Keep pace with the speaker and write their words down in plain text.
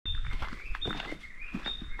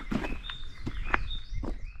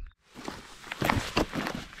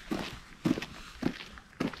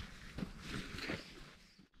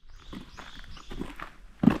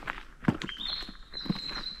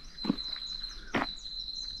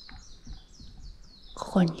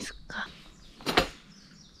こにすっか。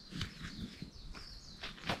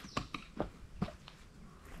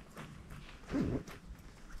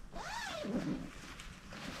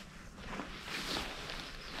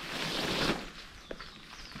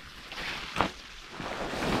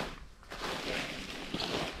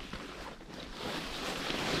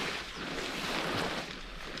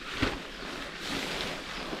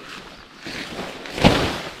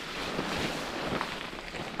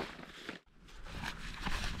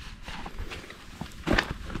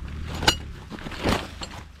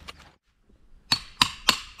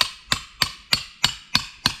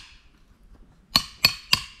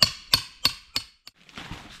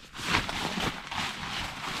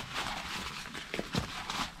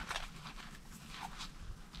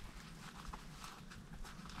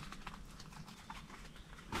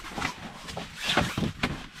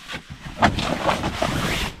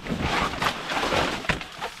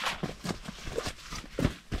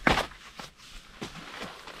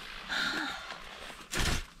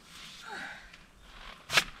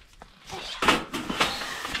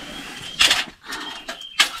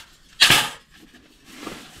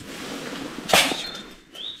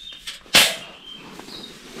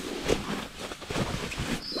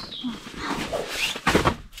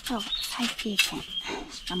今日最低限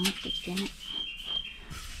しか持ってきてね。よ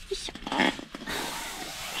いしょ。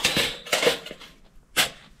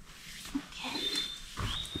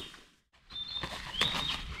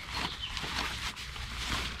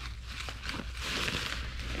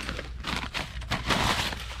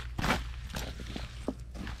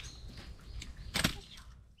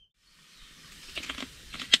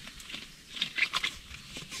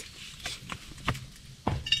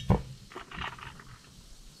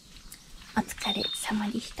お疲れ様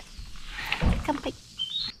でした。乾杯。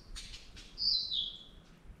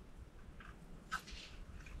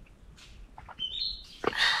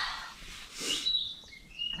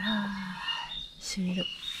しみる。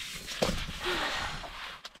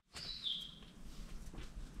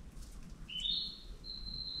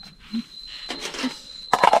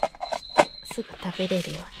すぐ食べれ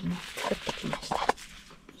るようにね、作ってきました。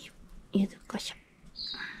柚子胡椒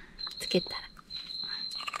つけたら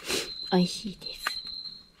美味しいです。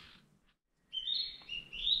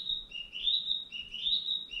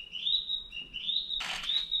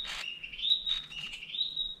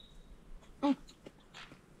うん。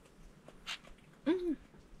うん。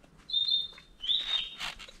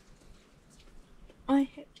おいし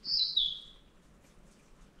い。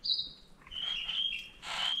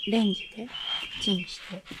レンジでチンし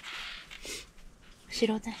て、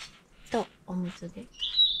白だしとお水で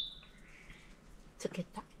つけ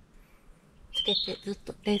てずっ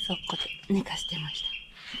と冷蔵庫で寝かしてまし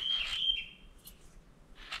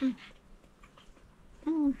た。う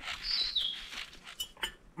ん。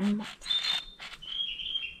うまっ。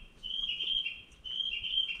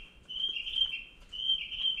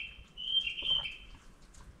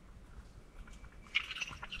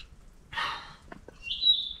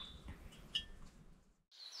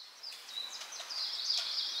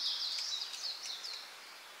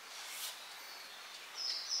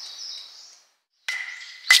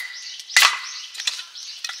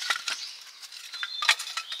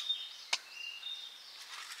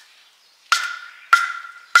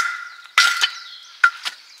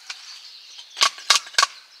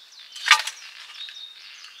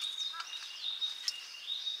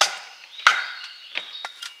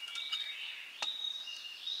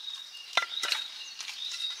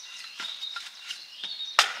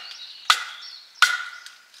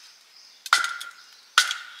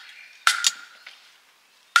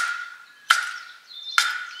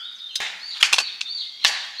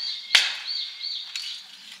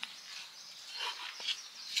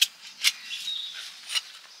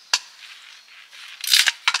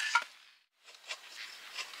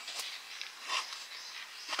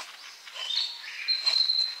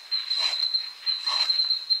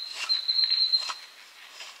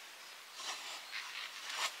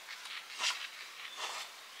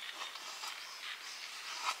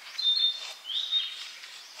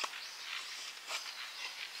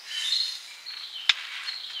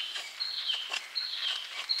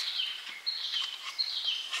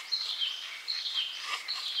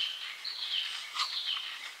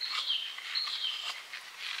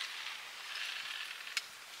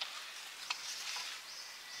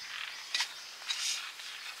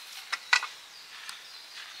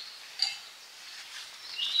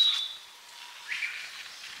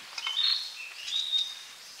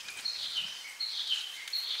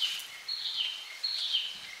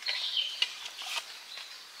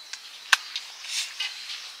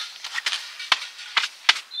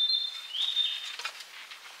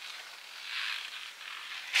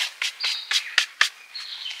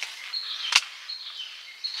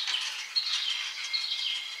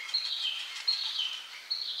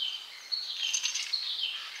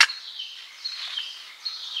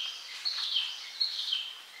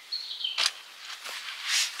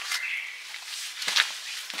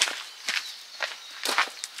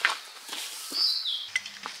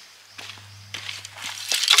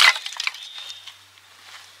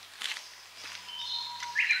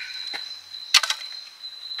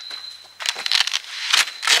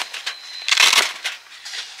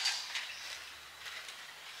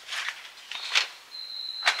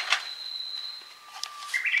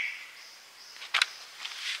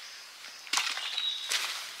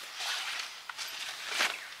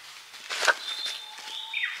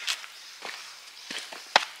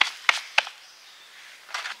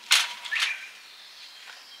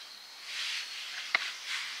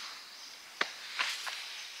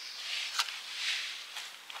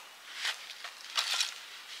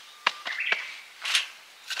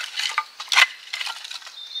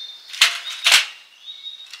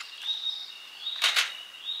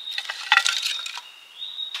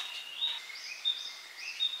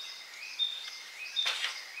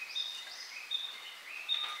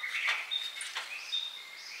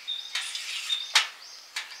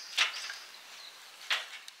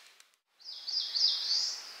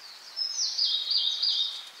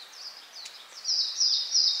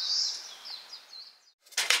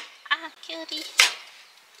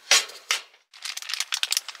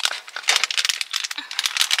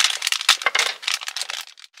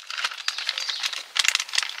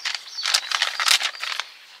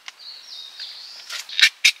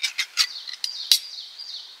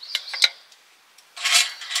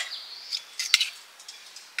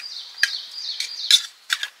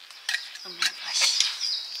梅干し。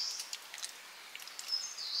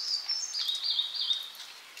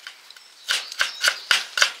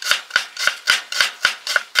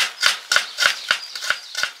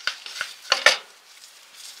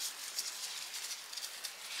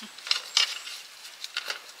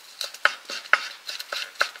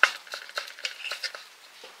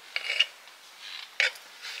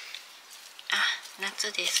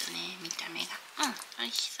夏ですね、見た目が。美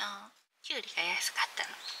味しそう。きゅうりが安かったの。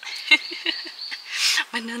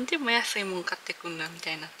まあ何でも安いもん買ってくんなみ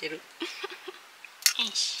たいになってる。よ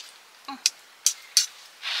し。と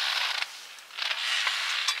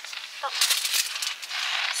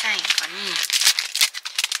最後に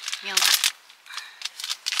みょうが。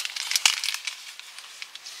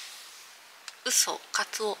嘘、か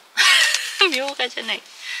つお。みょうがじゃない。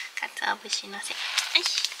かつお節のせ。よ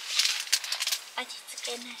し。味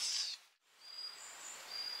付けなし。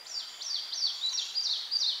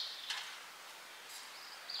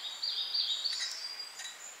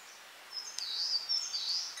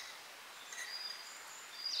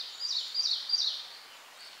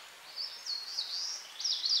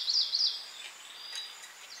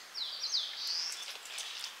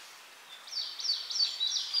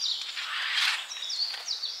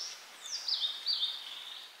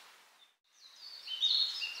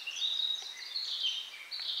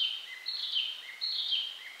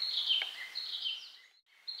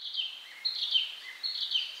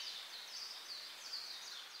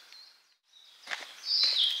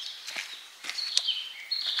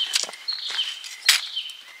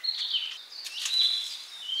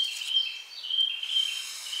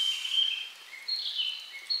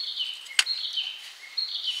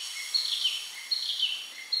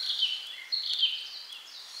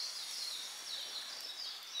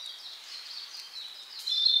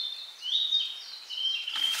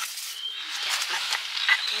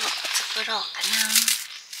作ろうかな。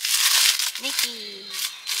ネギ。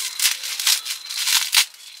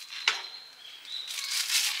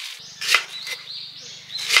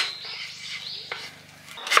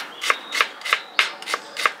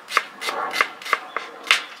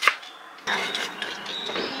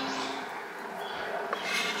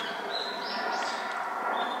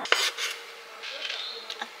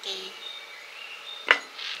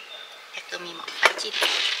薬味もバッチリ。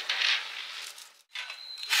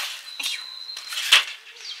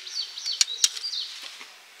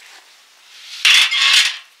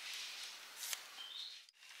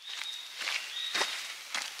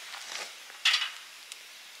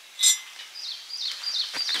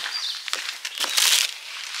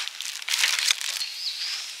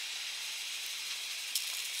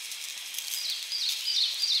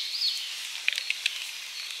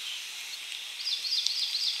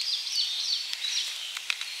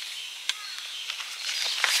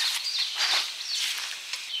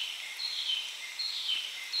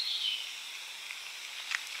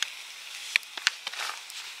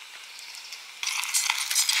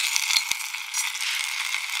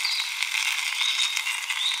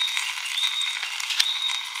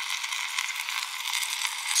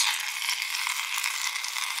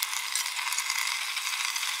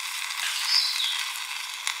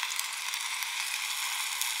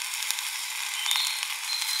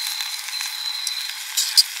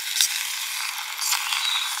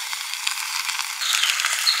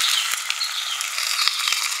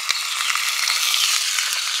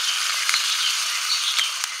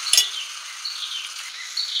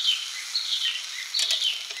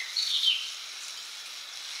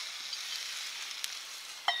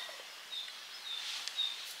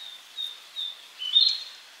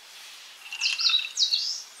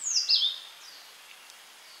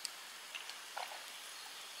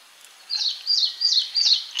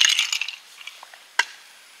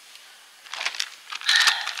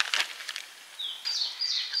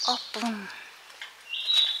オープン。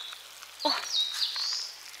お、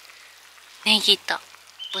ネギと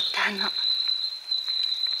豚の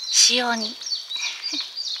塩煮。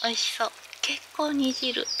美味しそう。結構煮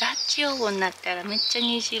汁、ダッチオーブンになったらめっちゃ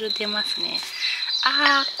煮汁出ますね。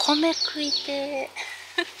あー、米食いて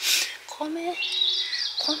ー。米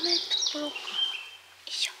作ろうかな。よ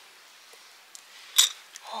いしょ。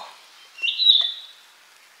あ、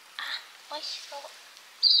美味しそう。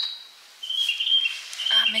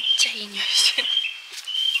あ、めっちゃいい匂いしてる。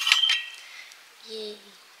イエーイ。